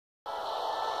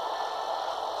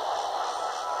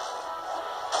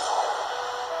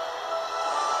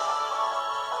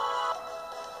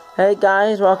Hey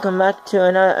guys, welcome back to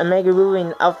another Mega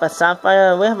Moving Alpha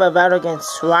Sapphire. We have a battle against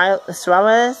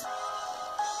Suarez.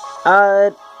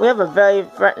 We have a very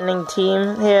threatening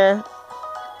team here.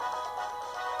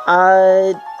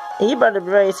 He brought a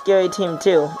very scary team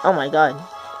too. Oh my god.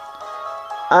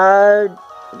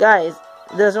 Guys,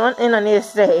 there's one thing I need to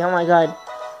say. Oh my god.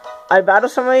 I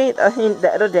battled somebody, I think the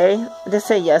other day, just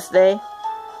say yesterday.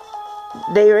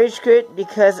 They rage quit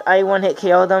because I one-hit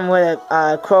KO'd them with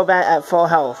a Crobat at full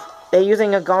health. They're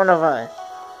using a Gonova.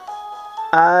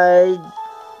 I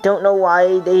don't know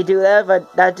why they do that,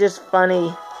 but that's just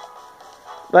funny.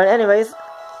 But anyways,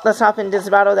 let's hop into this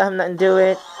battle that have nothing to do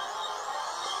with it.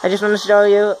 I just want to show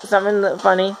you something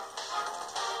funny.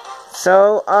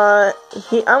 So, I'm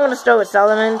going to start with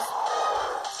Salamence.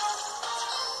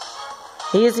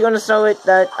 He's going to start with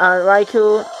that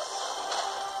Raikou.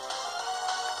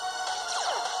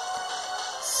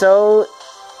 So,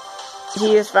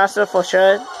 he is faster for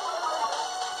sure.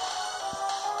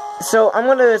 So, I'm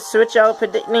going to switch out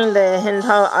predicting the Hidden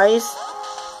Power Ice.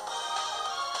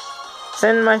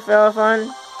 Send my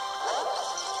Ferrothorn.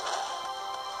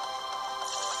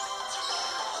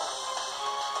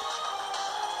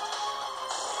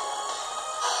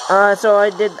 So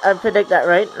I predict that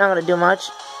right. Not going to do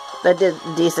much. That did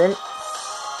decent.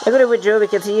 I'm going to withdraw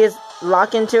because he is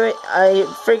locked into it.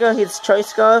 I figure he's Choice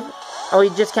Scarf. Oh, he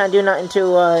just can't do nothing to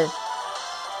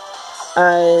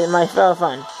my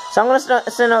Ferrothorn. So I'm gonna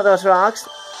send out those rocks.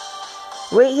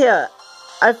 Wait here.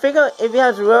 I figure if he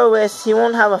has ORAS, he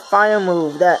won't have a fire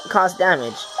move that costs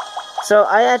damage. So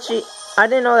I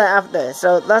didn't know that after.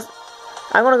 So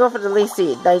I'm gonna go for the Leaf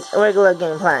Seed, like regular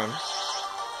game plan.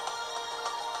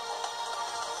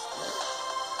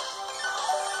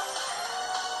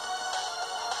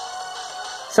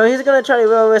 So he's gonna try to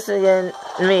ORAS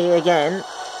me again.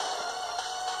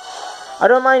 I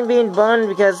don't mind being burned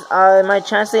because my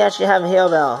chance to actually have a Hail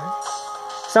Bell.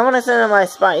 So I'm gonna send out my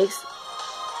spikes.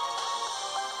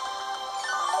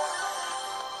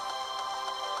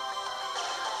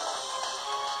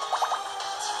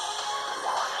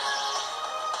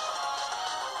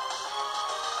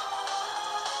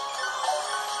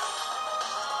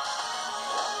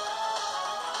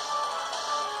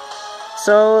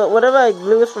 So whatever I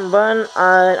lose from burn,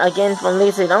 I gain from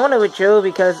Leaf Seed. I'm gonna withdraw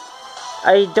because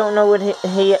I don't know what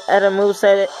he had a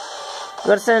moveset. I'm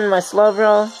gonna send my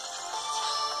Slowbro.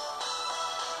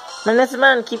 Man, this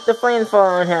man keep the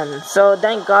flamethrower on him. So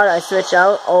thank God I switch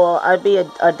out, or I'd be a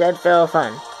dead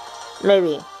Ferrothorn.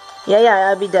 Maybe. Yeah,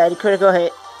 I'd be dead. Critical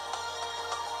hit.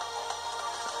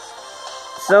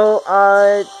 So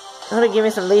I'm gonna give me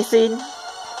some Leaf Seed.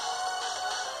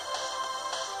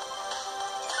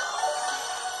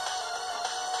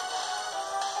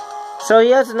 So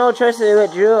he has no choice to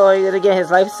withdraw, or he's gonna get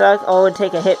his life sucked, or would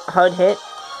take a hard hit.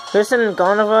 Person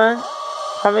Gonova,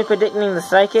 probably predicting the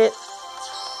Psychic.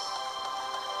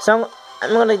 So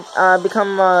I'm gonna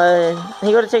become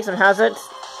he's gonna take some hazards.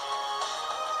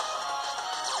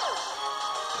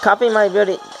 Copy my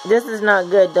ability. This is not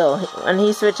good though. When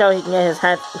he switch out, he can get his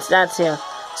stats here.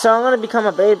 So I'm gonna become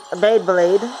a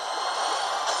Beyblade.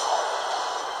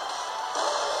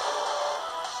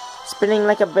 Spinning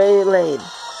like a Beyblade.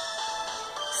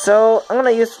 So, I'm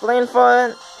gonna use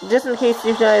Flamethrower, just in case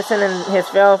you guys send in his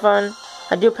Ferrothorn.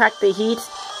 I do pack the heat.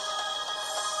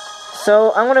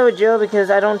 So, I'm gonna withdraw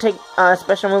because I don't take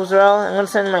special moves well. I'm gonna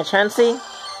send in my Chansey.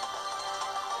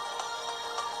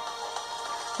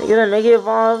 He's gonna Mega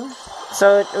Evolve,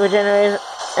 so it regenerates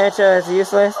is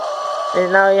useless.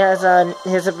 And now he has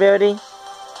his ability.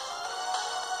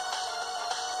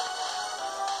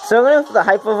 So, I'm gonna go for the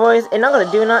Hyper Voice. It's not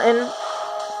gonna do nothing.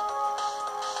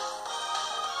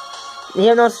 You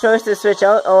have no choice to switch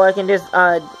out, or I can just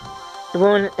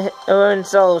ruin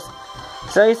souls.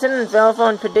 So he's sitting in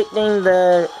Ferrothorn predicting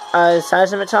the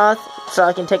Seismitoth, so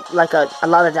I can take like a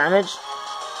lot of damage.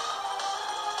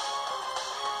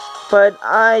 But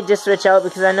I just switch out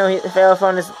because I know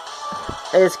Ferrothorn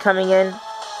is coming in.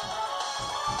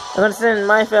 I'm gonna send in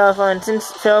my Ferrothorn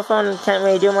since Ferrothorn can't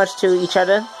really do much to each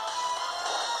other.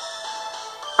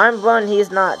 I'm burned,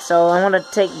 he's not, so I'm gonna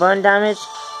take burn damage.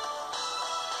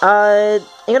 I'm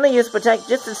gonna use Protect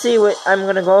just to see what I'm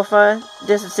gonna go for,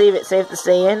 just to see if it's safe to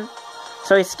stay in.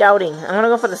 So he's scouting. I'm gonna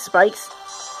go for the spikes.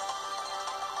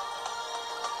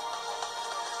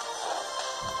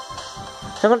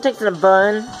 So I'm gonna take some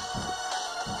burn.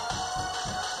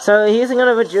 So he's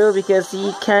gonna withdraw because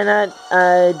he cannot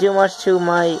do much to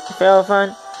my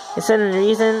Ferrothorn. He's sending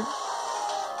Reason.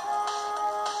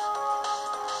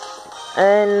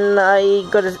 And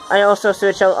I also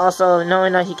switch out also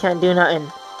knowing that he can't do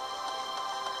nothing.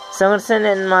 So I'm gonna send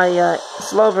in my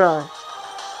Slowbro.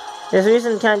 This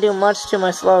reason can't do much to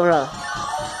my Slowbro.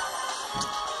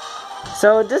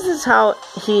 So this is how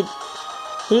he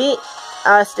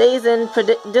stays in,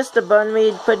 just to burn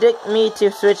me, predict me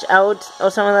to switch out or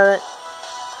something like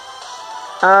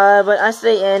that. But I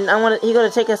stay in. He gonna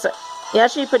take us. He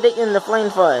actually predicting the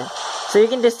flamethrower, so you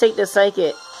can just take the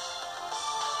psychic.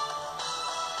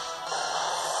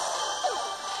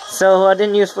 So I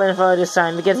didn't use flamethrower this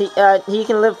time because he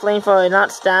can live flamethrower,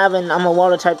 not stab, and I'm a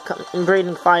water type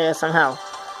breathing fire somehow.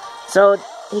 So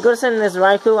he goes in this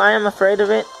Raikou. I am afraid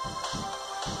of it.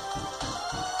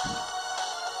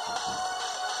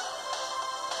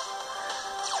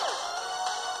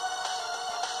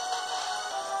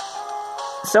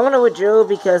 So I'm gonna withdraw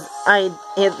because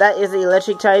that is the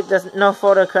electric type. There's no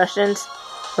further questions.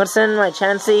 I'm gonna send my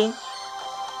Chansey.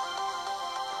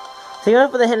 So you're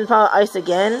going for the hidden power ice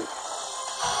again.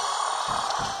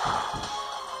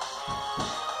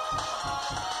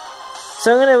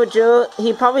 So I'm gonna withdraw.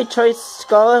 He probably chose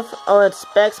Skull or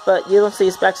Specs, but you don't see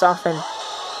Specs often.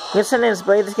 I'm gonna send in his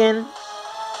Blade Skin.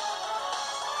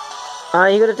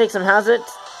 You're gonna take some hazards.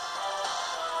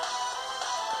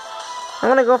 I'm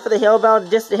gonna go for the heal bell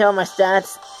just to heal my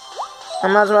stats. I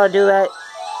might as well do that.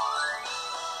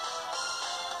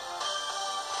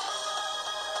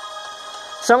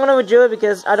 So I'm gonna withdraw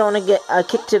because I don't want to get a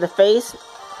kick to the face.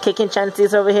 Kicking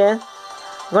chances over here.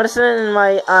 I'm gonna send in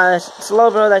my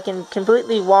Slowbro that can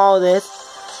completely wall this.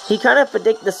 He kind of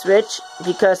predict the switch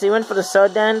because he went for the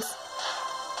sword dance.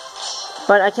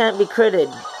 But I can't be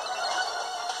critted.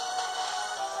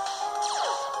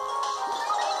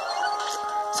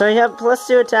 So you have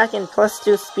 +2 attack and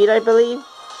 +2 speed, I believe.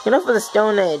 You know, for the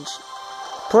Stone Edge.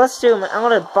 +2, man, I'm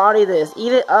gonna body this.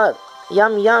 Eat it up.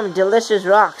 Yum yum, delicious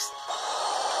rocks.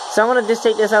 So I'm gonna just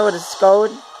take this out with a Scold.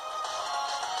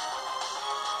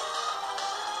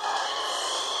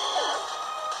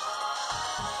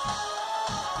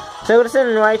 So I'm gonna send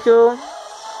in Raikou.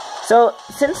 So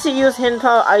since he used Hidden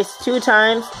Power Ice 2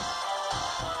 times,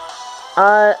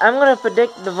 I'm gonna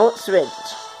predict the Volt Switch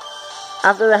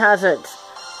after the hazards.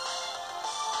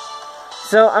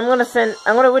 So I'm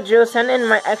gonna withdraw, send in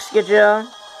my Excadrill.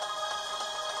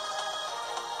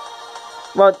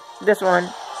 Well, this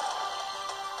one.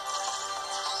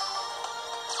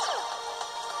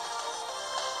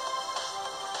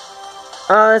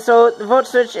 So the Volt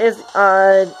Switch is,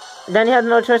 then he has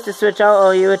no choice to switch out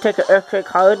or you would take an Earthquake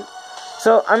hard.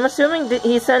 So I'm assuming that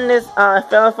he sent this,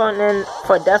 Ferrophone in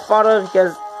for Death Bottle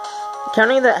because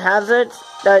counting the hazards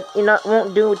that,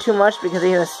 won't do too much because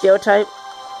he's a Steel type.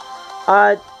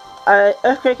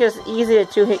 Earthquake is easier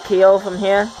to hit KO from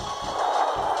here.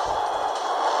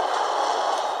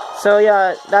 So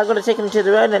yeah, that's gonna take him to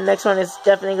the red, and the next one is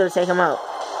definitely gonna take him out.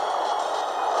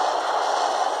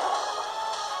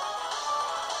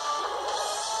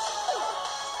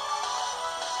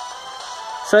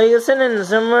 So you can send in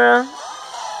Zumura.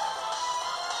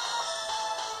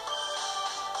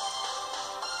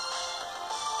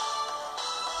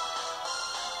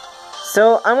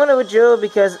 So I'm gonna withdraw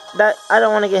because I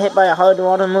don't want to get hit by a hard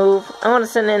water move. I'm gonna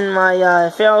send in my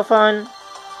Ferrophone,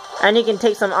 and he can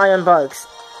take some Iron Bugs.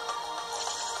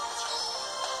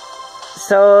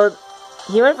 So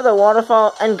he went for the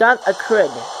waterfall and got a crit.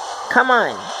 Come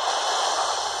on.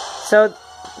 So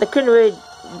the crit really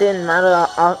didn't matter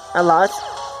a lot.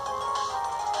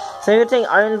 So you're gonna take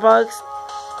Iron Bugs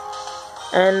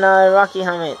and Rocky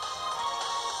Helmet.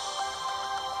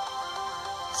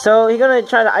 So he's gonna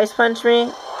try to Ice Punch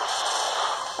me.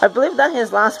 I believe that's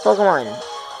his last Pokemon.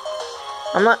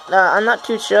 I'm not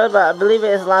too sure, but I believe it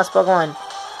is his last Pokemon.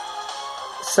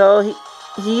 So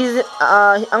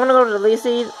I'm gonna go to the Leaf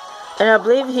Seed, and I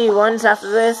believe he wins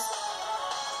after this.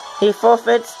 He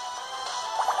forfeits.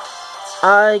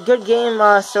 Good game,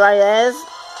 Suarez.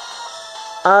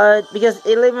 Because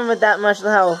it leave him with that much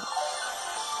health.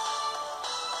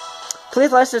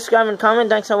 Please like, subscribe, and comment.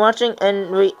 Thanks for watching,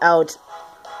 and we out.